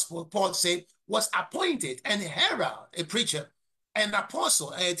this gospel, Paul said, was appointed and herald, a preacher, an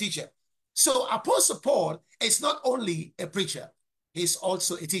apostle, and a teacher. So Apostle Paul is not only a preacher, he's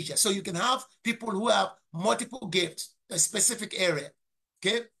also a teacher. So you can have people who have multiple gifts, a specific area,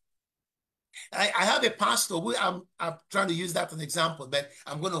 okay? I have a pastor. I'm trying to use that as an example, but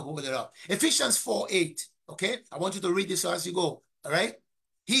I'm going to hold it up. Ephesians 4:8. Okay. I want you to read this as you go. All right.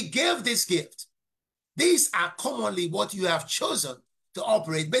 He gave this gift. These are commonly what you have chosen to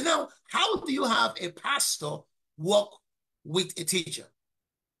operate. But now, how do you have a pastor work with a teacher?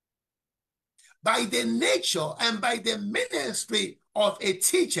 By the nature and by the ministry of a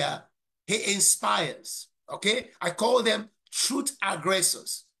teacher, he inspires. Okay. I call them truth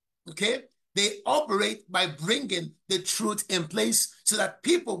aggressors. Okay. They operate by bringing the truth in place so that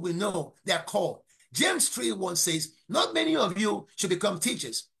people will know they're called. James 3:1 says, not many of you should become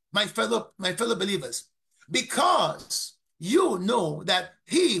teachers, my fellow believers, because you know that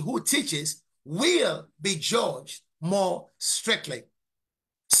he who teaches will be judged more strictly.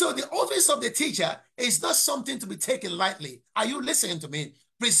 So the office of the teacher is not something to be taken lightly. Are you listening to me?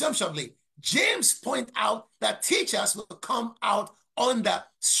 Presumptively, James points out that teachers will come out under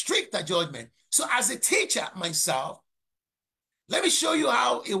stricter judgment. So as a teacher myself, let me show you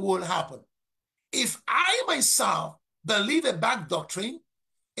how it will happen. If I myself believe a bad doctrine,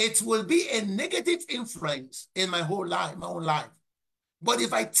 it will be a negative influence in my whole life, my own life. But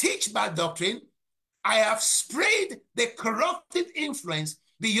if I teach bad doctrine, I have sprayed the corruptive influence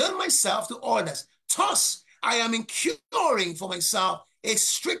beyond myself to others. Thus, I am incurring for myself a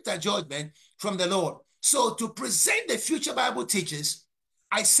stricter judgment from the Lord. So to present the future Bible teachers,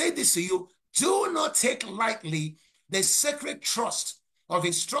 I say this to you, do not take lightly the sacred trust of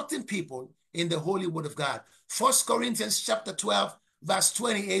instructing people in the holy word of God. 1 Corinthians chapter 12, verse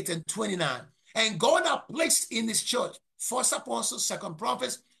 28 and 29. And God has placed in this church first apostles, second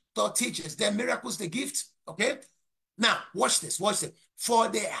prophets, third teachers, their miracles, the gifts. Okay. Now, watch this. For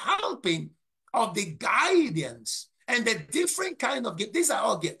the helping of the guidance and the different kind of gifts. These are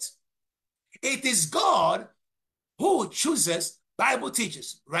all gifts. It is God who chooses Bible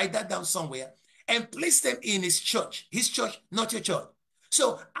teachers. Write that down somewhere and place them in his church. His church, not your church.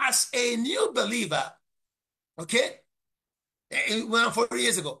 So as a new believer, okay, when 40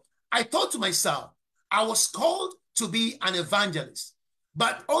 years ago, I thought to myself, I was called to be an evangelist,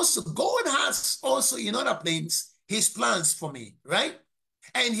 but also God has also in other planes his plans for me, right?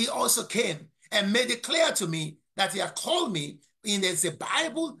 And he also came and made it clear to me that he had called me in the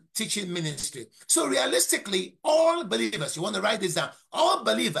Bible teaching ministry. So realistically, all believers, you want to write this down, all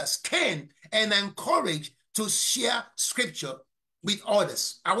believers can and encourage to share scripture with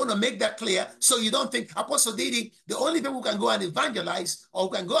others. I want to make that clear so you don't think Apostle Didi, the only people who can go and evangelize or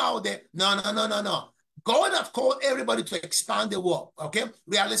who can go out there. No. God have called everybody to expand the word, okay?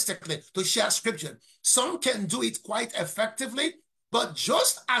 Realistically, to share scripture. Some can do it quite effectively, but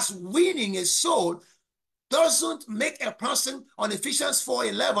just as winning a soul doesn't make a person on Ephesians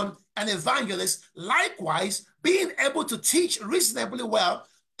 4:11 an evangelist, likewise, being able to teach reasonably well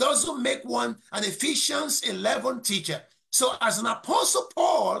doesn't make one an Ephesians 11 teacher. So as an apostle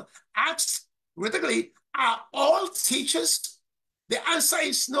Paul asks critically, are all teachers? The answer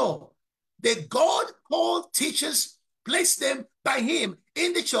is no. The God-called teachers place them by him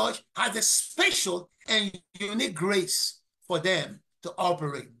in the church has a special and unique grace for them to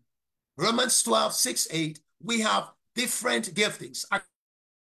operate. Romans 12:6-8, we have different giftings.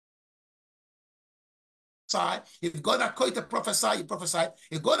 If God had called you to prophesy, you prophesy.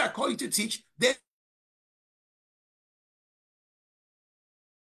 If God had called you to teach, then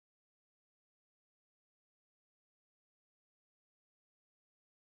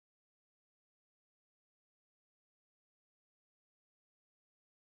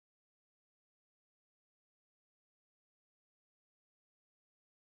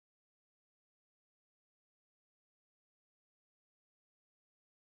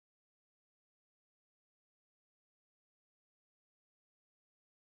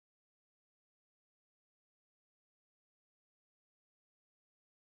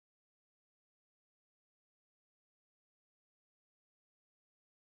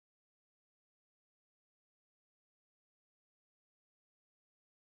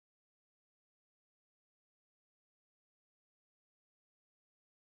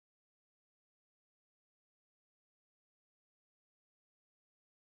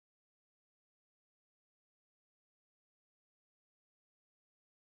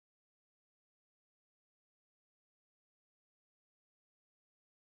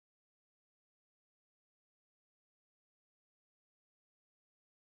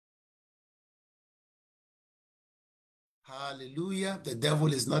hallelujah, the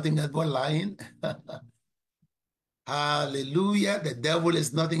devil is nothing but lying. Hallelujah, the devil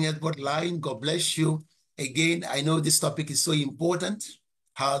is nothing else but lying. God bless you. Again, I know this topic is so important.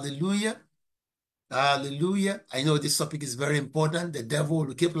 Hallelujah. Hallelujah. I know this topic is very important. The devil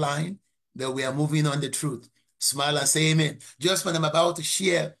will keep lying. that we are moving on the truth. Smile and say amen. Just when I'm about to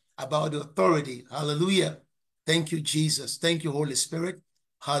share about the authority, hallelujah. Thank you, Jesus. Thank you, Holy Spirit.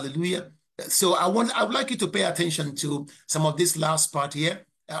 Hallelujah. So I would like you to pay attention to some of this last part here.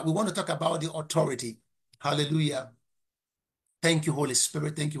 We want to talk about the authority. Hallelujah. Thank you, Holy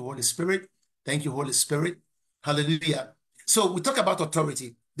Spirit. Thank you, Holy Spirit. Thank you, Holy Spirit. Hallelujah. So we talk about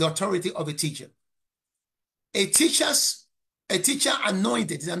authority, the authority of a teacher. A teacher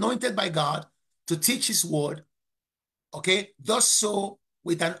anointed, is anointed by God to teach his word, okay? Does so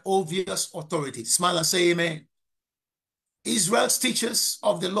with an obvious authority. Smile and say amen. Israel's teachers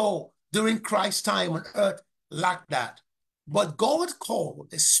of the law during Christ's time on earth lacked that. But God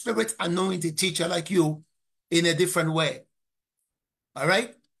called a spirit-anointed teacher like you in a different way. All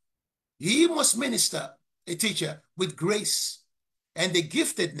right? He must minister, a teacher, with grace and the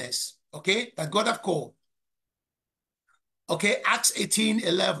giftedness, okay, that God have called. Okay, Acts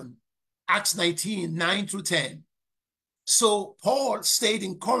 18:11, Acts 19, 9 through 10. So Paul stayed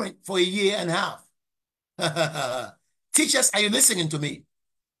in Corinth for a year and a half. Teachers, are you listening to me?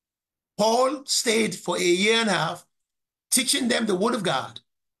 Paul stayed for a year and a half, teaching them the word of God.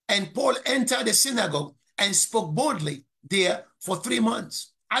 And Paul entered the synagogue and spoke boldly there for 3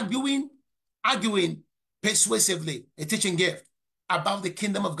 months, arguing persuasively, a teaching gift about the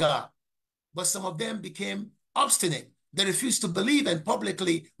kingdom of God. But some of them became obstinate. They refused to believe and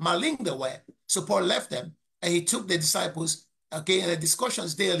publicly maligned the way. So Paul left them and he took the disciples, okay, in the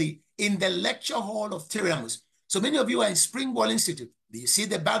discussions daily in the lecture hall of Tyrannus. So many of you are in Springwall Institute. Do you see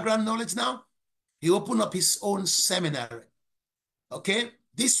the background knowledge now? He opened up his own seminary. Okay,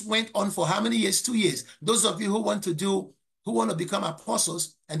 this went on for how many years? 2 years. Those of you who want to become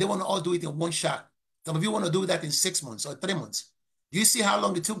apostles and they want to all do it in one shot. Some of you want to do that in 6 months or 3 months. Do you see how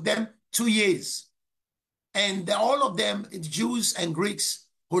long it took them? 2 years. And all of them, Jews and Greeks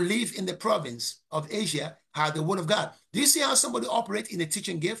who live in the province of Asia, had the word of God. Do you see how somebody operates in a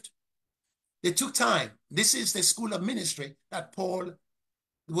teaching gift? They took time. This is the school of ministry that Paul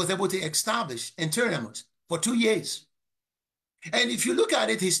was able to establish in Tyrannus for 2 years. And if you look at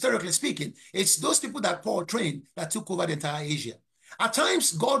it historically speaking, it's those people that Paul trained that took over the entire Asia. At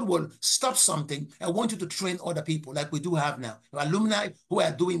times, God will stop something and want you to train other people like we do have now. Alumni who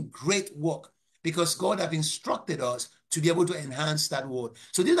are doing great work because God have instructed us to be able to enhance that word.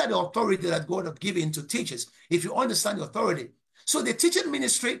 So these are the authority that God have given to teachers. If you understand the authority. So the teaching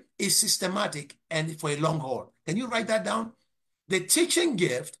ministry is systematic and for a long haul. Can you write that down? The teaching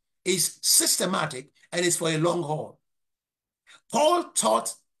gift is systematic and it's for a long haul. Paul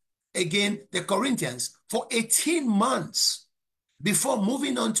taught, again, the Corinthians for 18 months before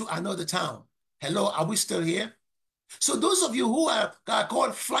moving on to another town. Hello, are we still here? So those of you who are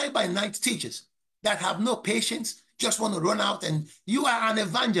called fly-by-night teachers that have no patience, just want to run out, and you are an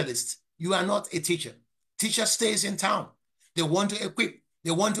evangelist, you are not a teacher. Teacher stays in town. They want to equip.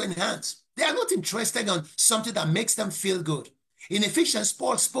 They want to enhance. They are not interested in something that makes them feel good. In Ephesians,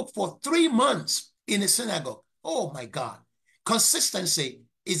 Paul spoke for 3 months in a synagogue. Oh my God. Consistency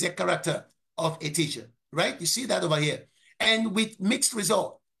is a character of a teacher, right? You see that over here. And with mixed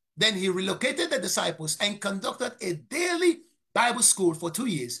result, then he relocated the disciples and conducted a daily Bible school for 2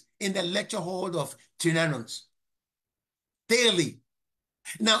 years in the lecture hall of Tyrannus. Daily.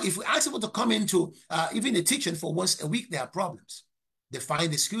 Now, if we ask people to come into even the teaching for once a week, there are problems. They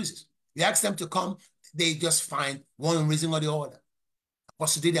find excuses. You ask them to come, they just find one reason or the other.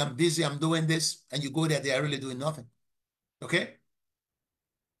 Apostle Didi, I'm busy, I'm doing this, and you go there, they are really doing nothing. Okay?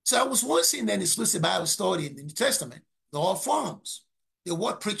 So I was once in an exclusive Bible study in the New Testament, the all forms. The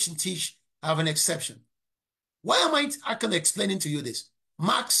word preach and teach have an exception. Why am I can explaining to you this?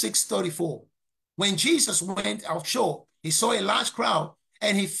 Mark 6:34. When Jesus went offshore, he saw a large crowd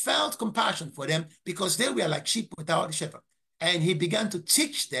and he felt compassion for them because they were like sheep without a shepherd. And he began to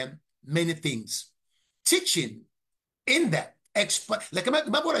teach them many things. Teaching in that, like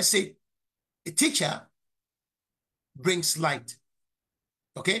remember what I said, a teacher brings light,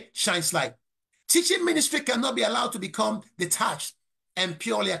 okay, shines light. Teaching ministry cannot be allowed to become detached and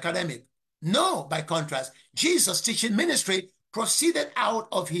purely academic. No, by contrast, Jesus' teaching ministry proceeded out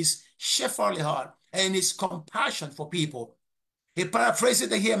of his shepherdly heart and his compassion for people. He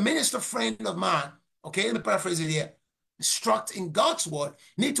paraphrased it here, minister friend of mine, okay, let me paraphrase it here. Instruct in God's word,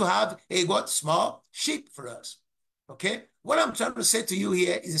 need to have a what? Small sheep for us, okay? What I'm trying to say to you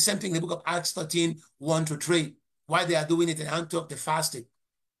here is the same thing in the book of Acts 13, 1-3, why they are doing it in Antioch, they fasted.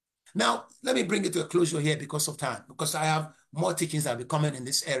 Now, let me bring it to a closure here because of time, because I have more teachings that will be coming in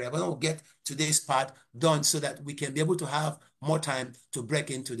this area, but I will get to this part done so that we can be able to have more time to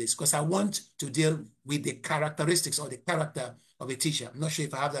break into this, because I want to deal with the characteristics or the character of a teacher. I'm not sure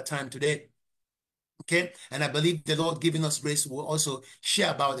if I have that time today. Okay, and I believe the Lord giving us grace will also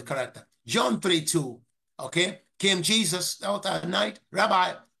share about the character. John 3:2. Okay, came Jesus out at night.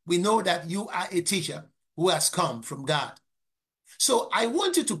 Rabbi, we know that you are a teacher who has come from God. So I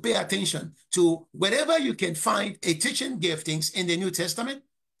want you to pay attention to wherever you can find a teaching giftings in the New Testament,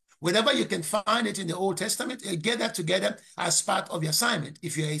 wherever you can find it in the Old Testament, get that together as part of your assignment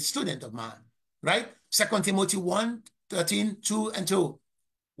if you're a student of mine, right? 2 Timothy 1:13, 2 and 2.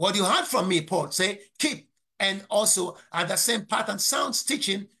 What you heard from me, Paul, say, keep, and also at the same pattern, sounds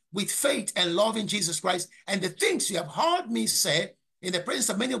teaching with faith and love in Jesus Christ, and the things you have heard me say in the presence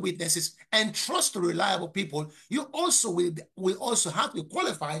of many witnesses, and trust to reliable people, you also will also have to be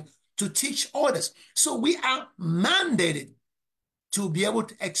qualified to teach others. So we are mandated to be able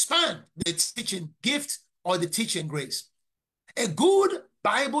to expand the teaching gift or the teaching grace. A good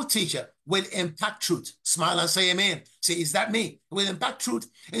Bible teacher will impact truth. Smile and say amen. Say, is that me? Will impact truth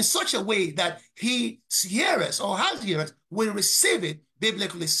in such a way that his hearers or her hearers will receive it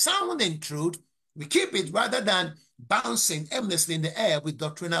biblically sounding truth. We keep it rather than bouncing aimlessly in the air with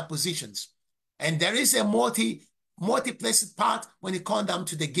doctrinal positions. And there is a multi-placed part when it comes down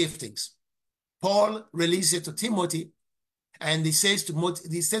to the giftings. Paul released it to Timothy, and he says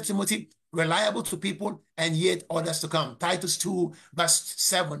to Timothy, reliable to people and yet others to come. Titus 2, verse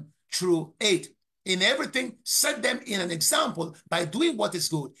 7 through 8. In everything, set them in an example by doing what is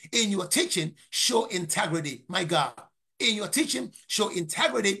good. In your teaching, show integrity, my God. In your teaching, show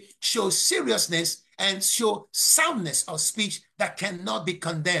integrity, show seriousness, and show soundness of speech that cannot be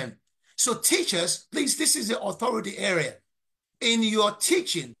condemned. So teachers, please, this is the authority area. In your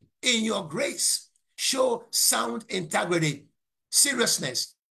teaching, in your grace, show sound integrity,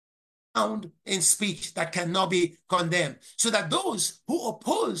 seriousness, sound in speech that cannot be condemned, so that those who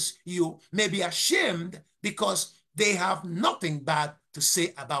oppose you may be ashamed because they have nothing bad to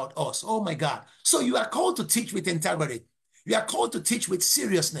say about us. Oh my God. So you are called to teach with integrity. You are called to teach with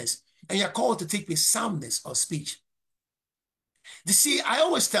seriousness, and you are called to teach with soundness of speech. You see, I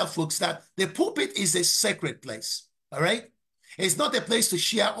always tell folks that the pulpit is a sacred place, all right? It's not a place to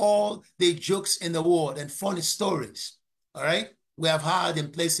share all the jokes in the world and funny stories, all right? We have heard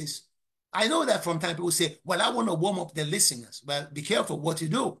in places. I know that from time people say, well, I want to warm up the listeners. Well, be careful what you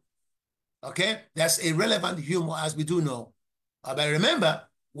do, okay? That's irrelevant humor, as we do know. But remember,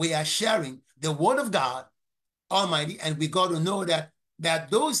 we are sharing the word of God Almighty, and we got to know that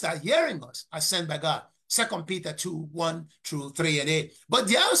those that are hearing us are sent by God. 2 Peter 2, 1 through 3 and 8. But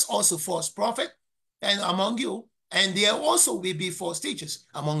there is also false prophet and among you, and there also will be false teachers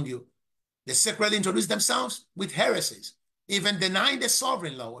among you. They secretly introduce themselves with heresies, even denying the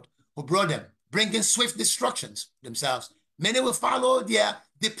sovereign Lord who brought them, bringing swift destructions themselves. Many will follow their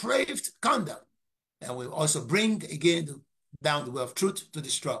depraved conduct, and will also bring again down the way of truth to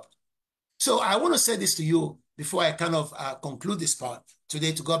disrupt. So I want to say this to you before I kind of conclude this part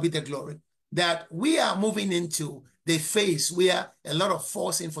today, to God be the glory, that we are moving into the phase where a lot of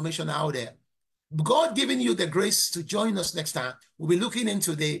false information out there. God giving you the grace to join us next time. We'll be looking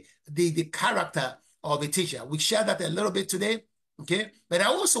into the character of a teacher. We shared that a little bit today, okay? But I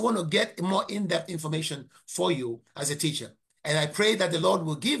also want to get more in-depth information for you as a teacher. And I pray that the Lord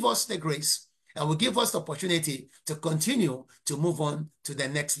will give us the grace and will give us the opportunity to continue to move on to the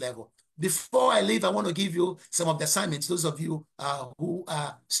next level. Before I leave, I want to give you some of the assignments, those of you who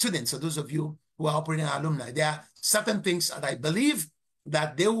are students, or those of you who are operating alumni. There are certain things that I believe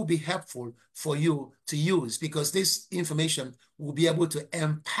that they will be helpful for you to use, because this information will be able to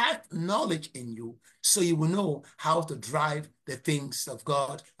impact knowledge in you, so you will know how to drive the things of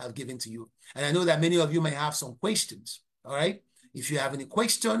God have given to you. And I know that many of you may have some questions, all right? If you have any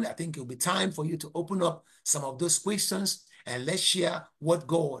question, I think it'll be time for you to open up some of those questions, and let's share what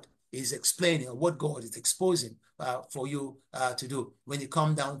God is explaining or what God is exposing for you to do when you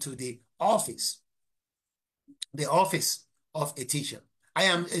come down to the office of a teacher. I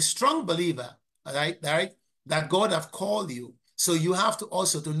am a strong believer, all right, that God have called you. So you have to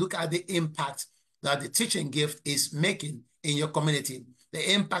also to look at the impact that the teaching gift is making in your community,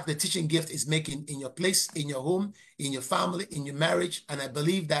 the impact the teaching gift is making in your place, in your home, in your family, in your marriage. And I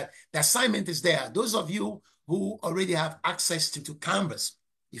believe that the assignment is there. Those of you who already have access to Canvas,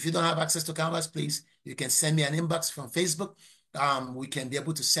 if you don't have access to Canvas, please, you can send me an inbox from Facebook. We can be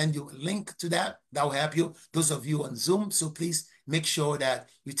able to send you a link to that. That will help you. Those of you on Zoom, so please make sure that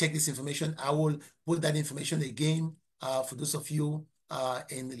you take this information. I will put that information again for those of you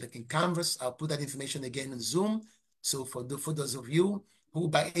in Canvas. I'll put that information again in Zoom. So for those of you who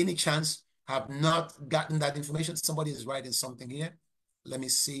by any chance have not gotten that information, somebody is writing something here. Let me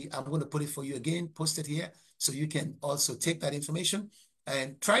see. I'm going to put it for you again, post it here. So you can also take that information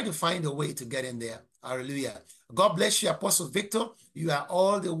and try to find a way to get in there. Hallelujah. God bless you, Apostle Victor. You are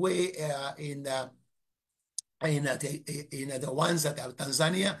all the way in the ones that are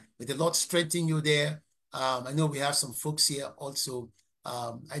Tanzania. May the Lord strengthen you there. I know we have some folks here also.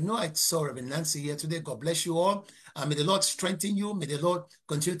 I know I saw Reverend Nancy here today. God bless you all. May the Lord strengthen you. May the Lord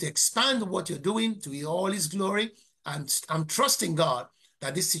continue to expand what you're doing to all his glory. And I'm trusting God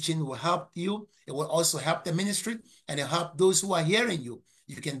that this teaching will help you. It will also help the ministry, and it will help those who are hearing you.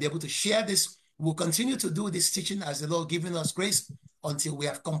 You can be able to share this. We'll continue to do this teaching as the Lord giving us grace until we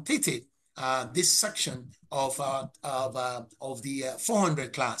have completed this section of the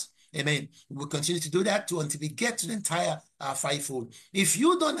 400 class. Amen. We'll continue to do that until we get to the entire fivefold. If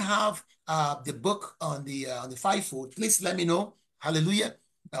you don't have the book on the fivefold, please let me know. Hallelujah.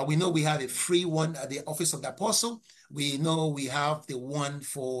 We know we have a free one at the Office of the Apostle. We know we have the one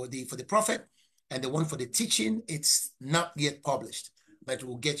for the prophet and the one for the teaching. It's not yet published, but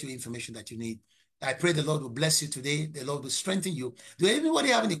we'll get you information that you need. I pray the Lord will bless you today. The Lord will strengthen you. Do anybody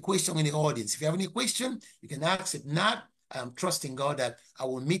have any question in the audience? If you have any question, you can ask. If not, I'm trusting God that I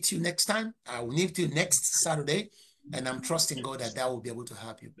will meet you next time. I will meet you next Saturday. And I'm trusting God that will be able to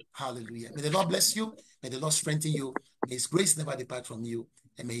help you. Hallelujah. May the Lord bless you. May the Lord strengthen you. May his grace never depart from you.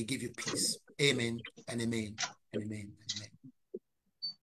 And may he give you peace. Amen and amen and amen and amen.